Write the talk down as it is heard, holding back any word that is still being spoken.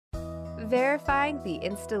Verifying the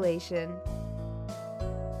installation.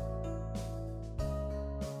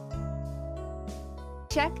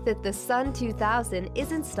 Check that the SUN2000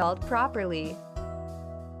 is installed properly.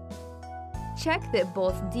 Check that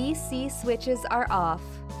both DC switches are off.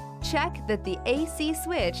 Check that the AC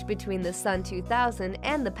switch between the SUN2000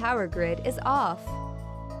 and the power grid is off.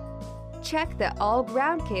 Check that all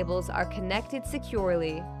ground cables are connected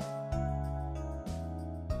securely.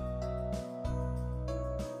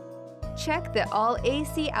 Check that all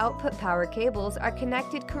AC output power cables are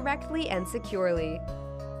connected correctly and securely.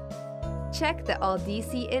 Check that all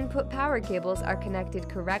DC input power cables are connected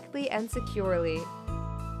correctly and securely.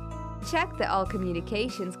 Check that all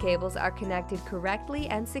communications cables are connected correctly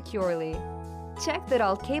and securely. Check that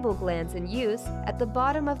all cable glands in use at the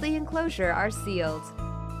bottom of the enclosure are sealed.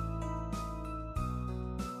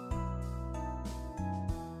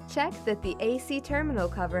 Check that the AC terminal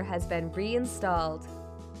cover has been reinstalled.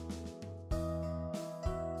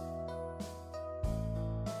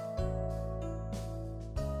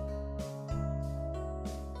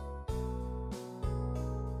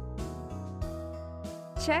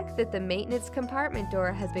 Check that the maintenance compartment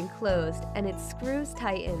door has been closed and its screws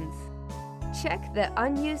tightened. Check that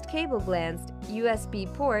unused cable glands, USB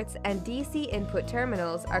ports, and DC input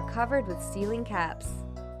terminals are covered with sealing caps.